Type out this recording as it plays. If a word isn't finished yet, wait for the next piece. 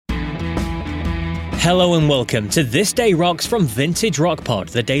Hello and welcome to This Day Rocks from Vintage Rock Pod,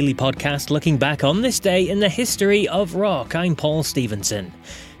 the daily podcast looking back on this day in the history of rock. I'm Paul Stevenson.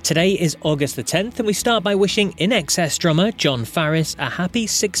 Today is August the 10th and we start by wishing INXS drummer Jon Farriss a happy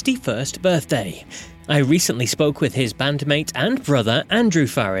 61st birthday. I recently spoke with his bandmate and brother Andrew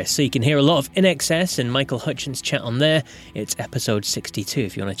Farriss, so you can hear a lot of INXS and Michael Hutchence chat on there. It's episode 62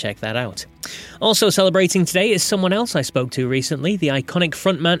 if you want to check that out. Also celebrating today is someone else I spoke to recently, the iconic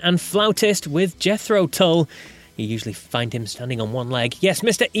frontman and flautist with Jethro Tull. You usually find him standing on one leg. Yes,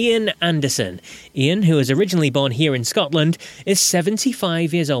 Mr. Ian Anderson. Ian, who was originally born here in Scotland, is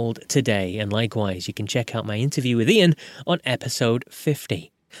 75 years old today, and likewise you can check out my interview with Ian on episode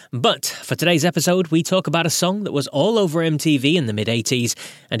 50. But for today's episode, we talk about a song that was all over MTV in the mid-80s,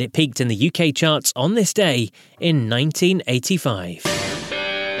 and it peaked in the UK charts on this day in 1985.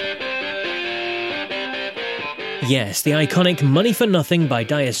 Yes, the iconic Money for Nothing by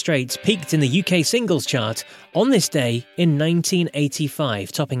Dire Straits peaked in the UK singles chart on this day in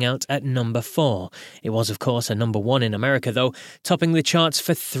 1985, topping out at number 4. It was, of course, a number 1 in America, though, topping the charts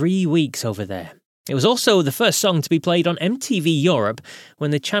for 3 weeks over there. It was also the first song to be played on MTV Europe when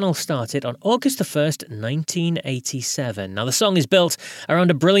the channel started on August the 1st, 1987. Now, the song is built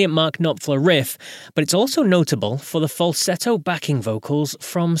around a brilliant Mark Knopfler riff, but it's also notable for the falsetto backing vocals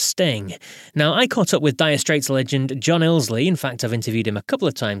from Sting. Now, I caught up with Dire Straits legend John Illsley. In fact, I've interviewed him a couple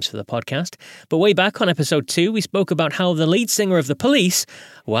of times for the podcast. But way back on episode 2, we spoke about how the lead singer of The Police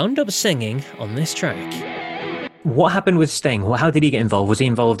wound up singing on this track. What happened with Sting? How did he get involved? Was he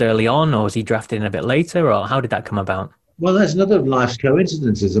involved early on, or was he drafted in a bit later, or how did that come about? Well, that's another of life's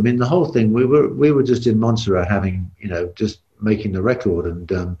coincidences. I mean, the whole thing, we were just in Montserrat having, just making the record and,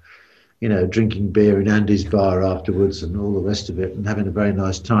 drinking beer in Andy's bar afterwards and all the rest of it and having a very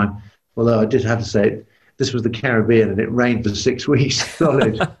nice time. Although I did have to say, this was the Caribbean and it rained for 6 weeks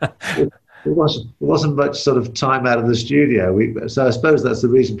solid. It wasn't much sort of time out of the studio. So I suppose that's the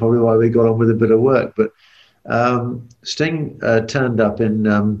reason probably why we got on with a bit of work. But Sting turned up in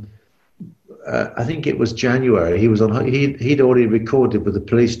I think it was January. He was on. He'd already recorded with the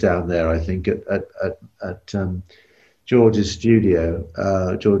Police down there, I think, at George's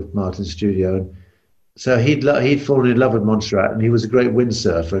studio, George Martin's studio. And so he'd fallen in love with Montserrat, and he was a great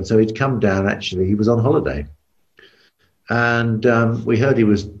windsurfer. And so he'd come down. Actually, he was on holiday, and we heard he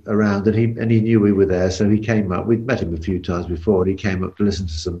was around, and he knew we were there. So he came up. We'd met him a few times before, and he came up to listen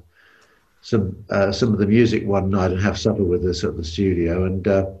to some of the music one night and have supper with us at the studio, and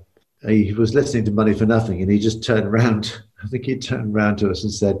he was listening to Money for Nothing, and he just turned around. I think he turned around to us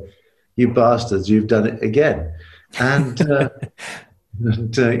and said, "You bastards, you've done it again." And,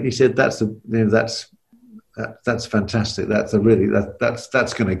 he said, "That's fantastic. That's going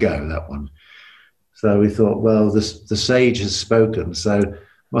to go, that one." So we thought, well, the sage has spoken. So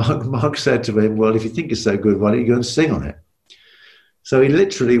Mark said to him, "Well, if you think it's so good, why don't you go and sing on it?" So he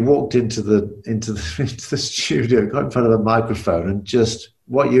literally walked into the studio, got in front of a microphone, and just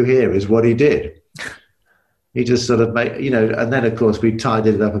what you hear is what he did. He just sort of made, and then of course we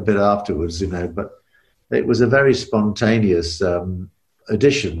tidied it up a bit afterwards, but it was a very spontaneous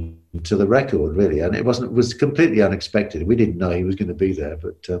addition to the record, really, and it was completely unexpected. We didn't know he was going to be there,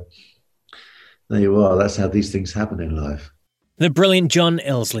 but there you are. That's how these things happen in life. The brilliant John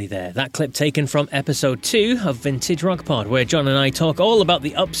Illsley there. That clip taken from episode 2 of Vintage Rock Pod, where John and I talk all about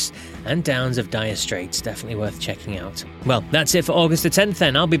the ups and downs of Dire Straits. Definitely worth checking out. Well, that's it for August the 10th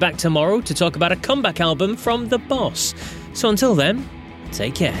then. I'll be back tomorrow to talk about a comeback album from The Boss. So until then,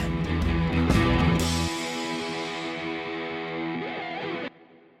 take care.